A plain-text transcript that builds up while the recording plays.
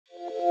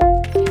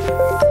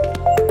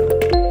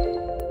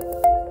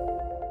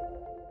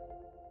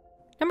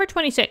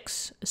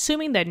26.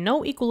 Assuming that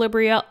no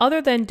equilibria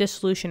other than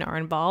dissolution are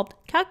involved,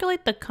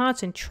 calculate the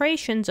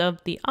concentrations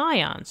of the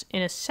ions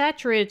in a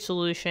saturated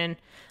solution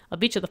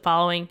of each of the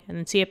following, and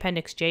then see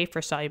Appendix J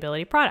for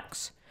solubility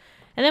products.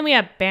 And then we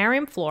have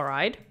barium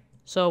fluoride.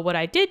 So what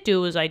I did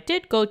do is I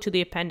did go to the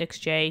Appendix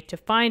J to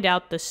find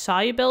out the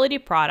solubility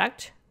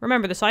product.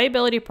 Remember, the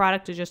solubility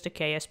product is just a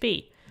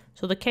KSP.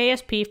 So the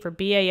KSP for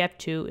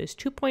BaF2 is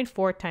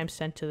 2.4 times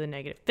 10 to the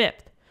negative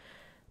fifth.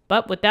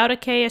 But without a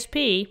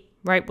KSP,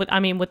 right,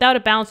 without a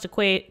balanced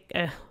equation,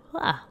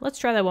 let's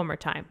try that one more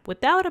time.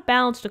 Without a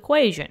balanced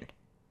equation,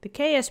 the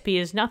KSP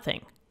is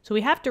nothing. So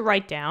we have to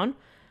write down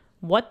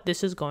what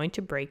this is going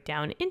to break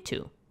down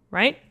into,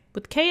 right?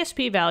 With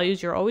KSP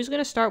values, you're always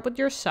going to start with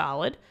your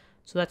solid.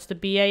 So that's the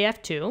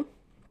BaF2.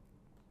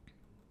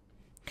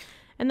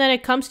 And then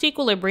it comes to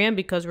equilibrium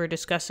because we're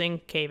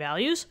discussing K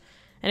values.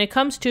 And it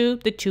comes to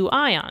the two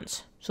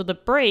ions. So the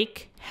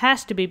break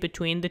has to be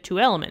between the two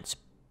elements,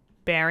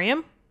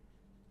 barium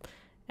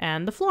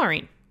and the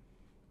fluorine.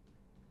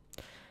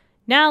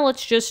 Now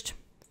let's just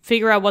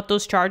figure out what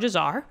those charges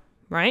are,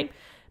 right?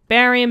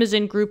 Barium is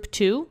in group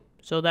 2,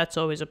 so that's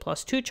always a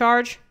 +2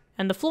 charge.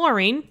 And the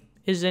fluorine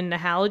is in the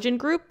halogen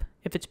group.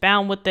 If it's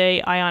bound with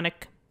the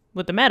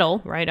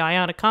metal, right,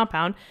 ionic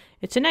compound,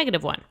 it's a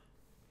 -1.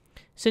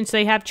 Since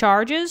they have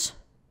charges,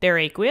 they're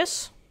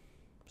aqueous.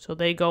 So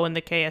they go in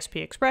the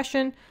KSP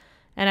expression.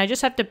 And I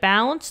just have to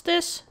balance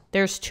this.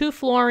 There's 2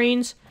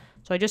 fluorines,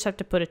 so I just have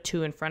to put a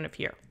 2 in front of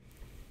here.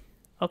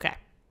 Okay.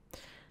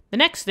 The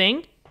next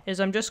thing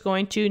is I'm just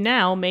going to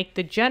now make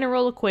the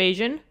general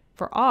equation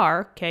for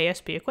our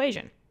KSP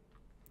equation.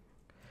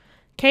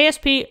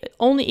 KSP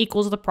only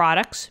equals the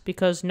products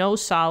because no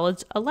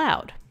solids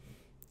allowed.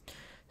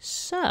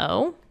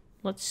 So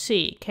let's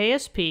see.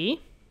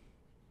 KSP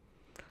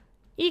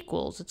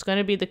equals, it's going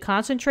to be the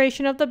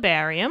concentration of the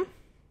barium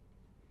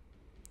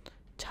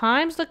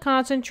times the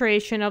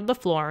concentration of the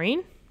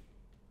fluorine.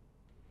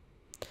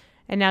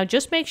 And now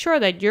just make sure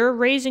that you're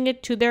raising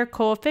it to their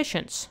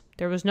coefficients.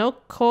 There was no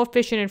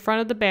coefficient in front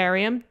of the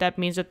barium. That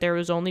means that there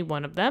was only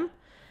one of them.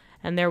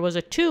 And there was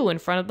a 2 in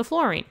front of the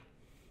fluorine.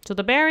 So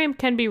the barium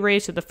can be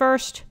raised to the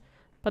first,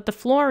 but the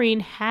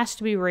fluorine has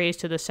to be raised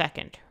to the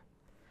second.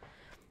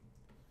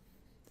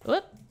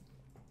 Oop.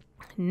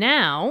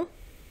 Now,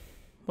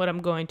 what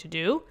I'm going to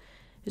do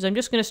is I'm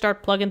just going to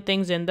start plugging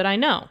things in that I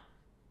know.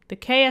 The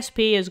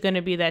KSP is going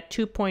to be that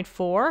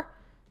 2.4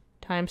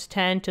 times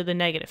 10 to the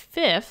negative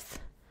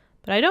fifth,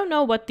 but I don't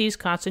know what these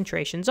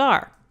concentrations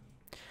are.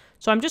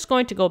 So I'm just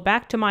going to go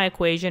back to my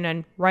equation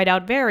and write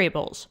out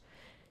variables.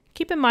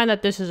 Keep in mind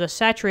that this is a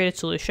saturated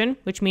solution,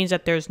 which means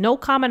that there's no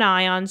common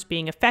ions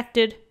being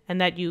affected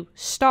and that you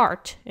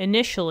start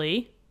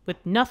initially with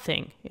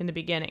nothing in the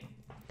beginning.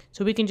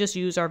 So we can just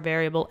use our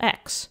variable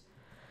x.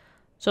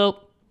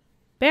 So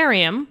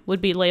barium would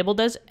be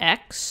labeled as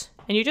x,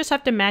 and you just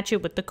have to match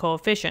it with the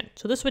coefficient.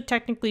 So this would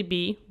technically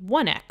be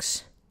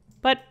 1x,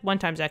 but 1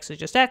 times x is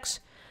just x.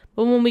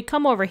 But when we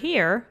come over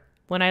here,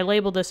 when I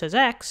label this as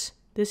x,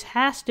 this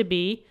has to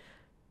be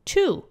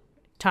 2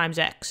 times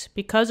x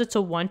because it's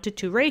a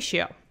 1:2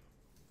 ratio.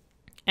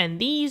 And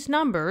these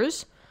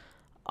numbers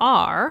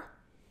are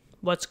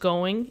what's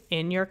going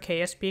in your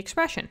KSP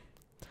expression.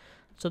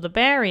 So the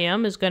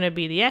barium is going to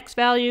be the x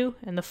value,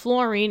 and the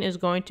fluorine is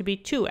going to be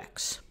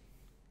 2x.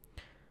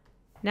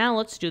 Now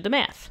let's do the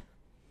math.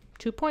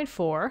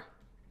 2.4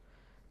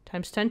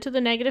 times 10 to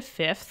the negative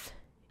fifth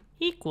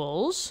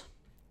equals,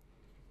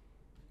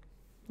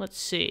 let's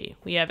see,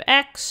 we have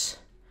x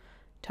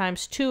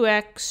times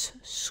 2x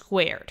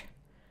squared.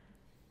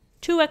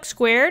 2x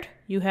squared,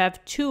 you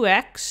have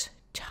 2x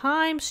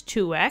times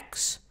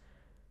 2x.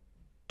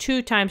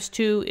 2 times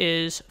 2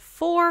 is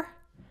 4.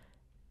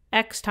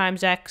 X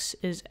times x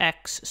is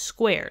x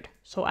squared.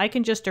 So I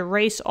can just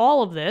erase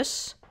all of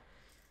this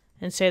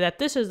and say that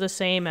this is the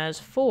same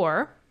as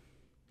 4x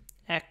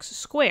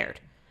squared.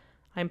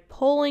 I'm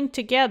pulling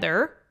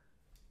together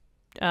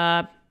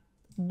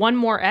one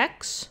more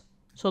x.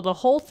 So the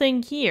whole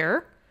thing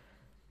here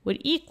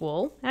would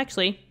equal,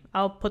 actually,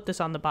 I'll put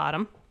this on the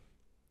bottom.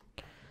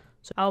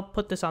 So I'll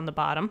put this on the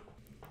bottom.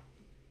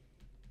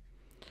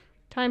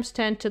 Times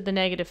 10 to the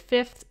negative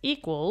fifth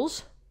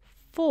equals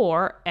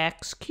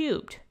 4x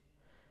cubed.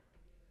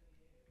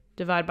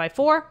 Divide by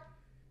 4,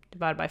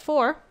 divide by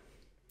 4.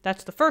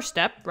 That's the first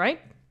step,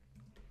 right?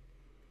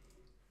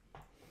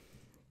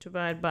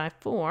 Divide by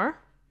 4.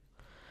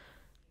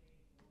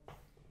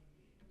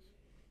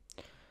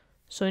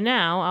 So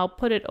now I'll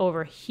put it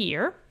over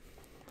here.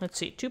 Let's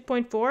see,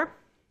 2.4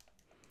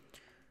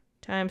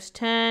 times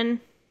 10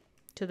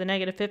 to the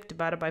negative fifth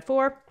divided by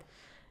 4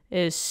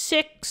 is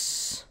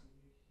 6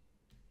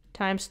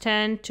 times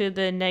 10 to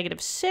the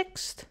negative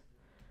sixth,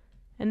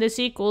 and this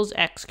equals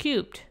x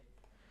cubed.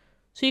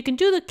 So you can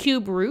do the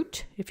cube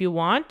root if you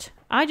want.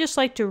 I just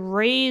like to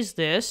raise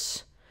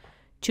this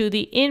to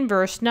the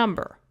inverse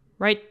number,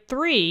 right?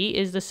 3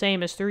 is the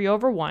same as 3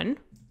 over 1.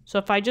 So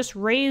if I just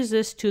raise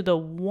this to the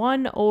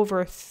 1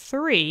 over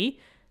 3,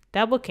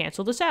 that will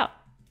cancel this out.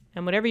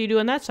 And whatever you do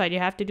on that side, you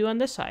have to do on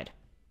this side.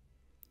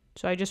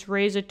 So I just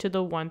raise it to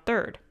the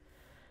 1/3.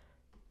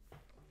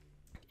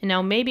 And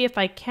now maybe if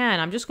I can,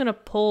 I'm just going to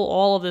pull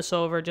all of this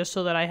over just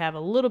so that I have a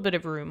little bit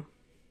of room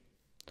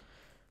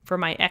for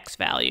my x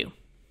value.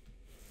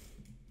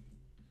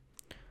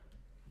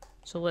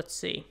 So let's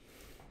see.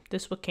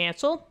 This will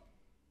cancel.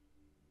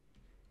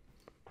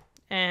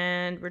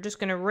 And we're just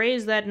going to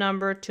raise that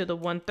number to the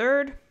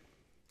 1/3.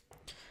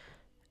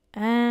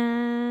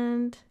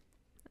 And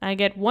I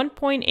get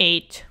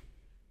 1.8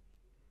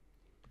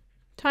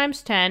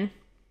 times 10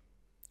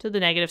 to the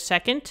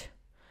 -2nd.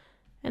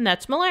 And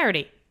that's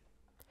molarity.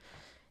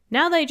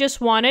 Now they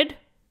just wanted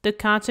the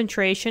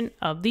concentration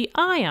of the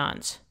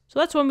ions. So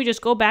that's when we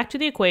just go back to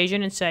the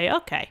equation and say,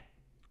 okay,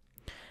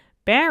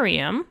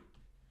 barium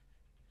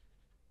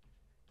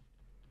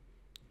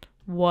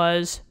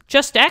was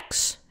just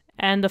X,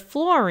 and the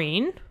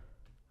fluoride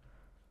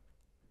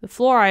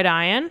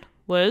ion,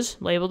 was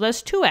labeled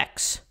as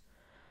 2X.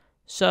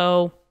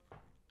 So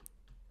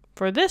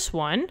for this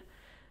one,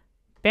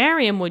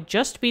 barium would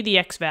just be the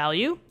X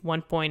value,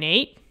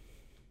 1.8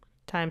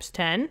 times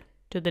 10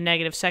 to the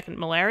 -2nd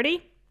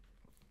molarity.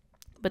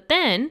 But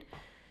then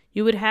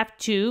you would have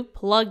to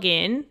plug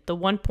in the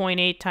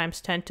 1.8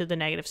 times 10 to the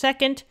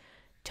 -2nd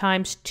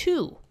times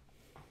 2.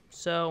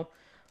 So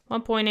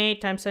 1.8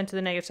 times 10 to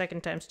the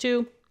 -2nd times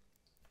 2,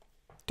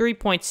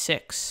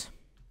 3.6.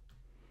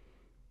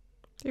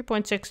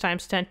 3.6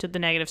 times 10 to the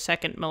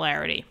 -2nd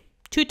molarity.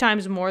 2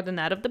 times more than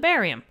that of the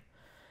barium.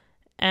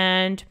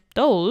 And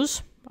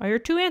those are your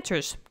two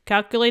answers.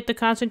 Calculate the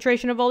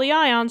concentration of all the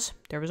ions.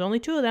 There was only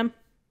 2 of them.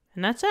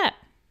 And that's it.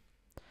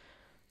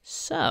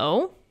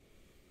 So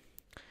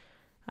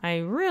I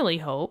really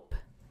hope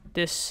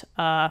this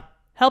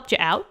helped you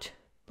out.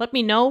 Let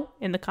me know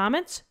in the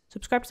comments.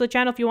 Subscribe to the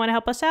channel if you want to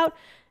help us out.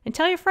 And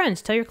tell your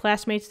friends, tell your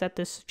classmates that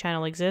this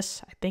channel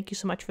exists. I thank you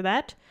so much for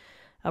that.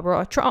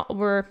 We're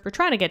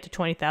trying to get to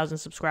 20,000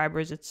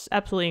 subscribers. It's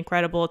absolutely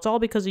incredible. It's all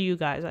because of you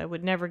guys. I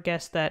would never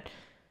guess that,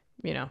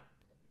 you know,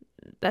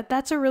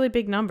 that's a really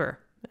big number.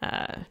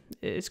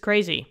 It's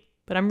crazy.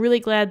 But I'm really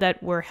glad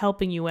that we're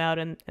helping you out,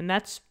 and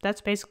that's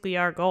basically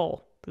our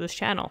goal for this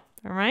channel.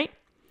 All right?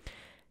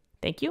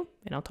 Thank you,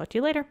 and I'll talk to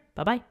you later.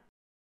 Bye-bye.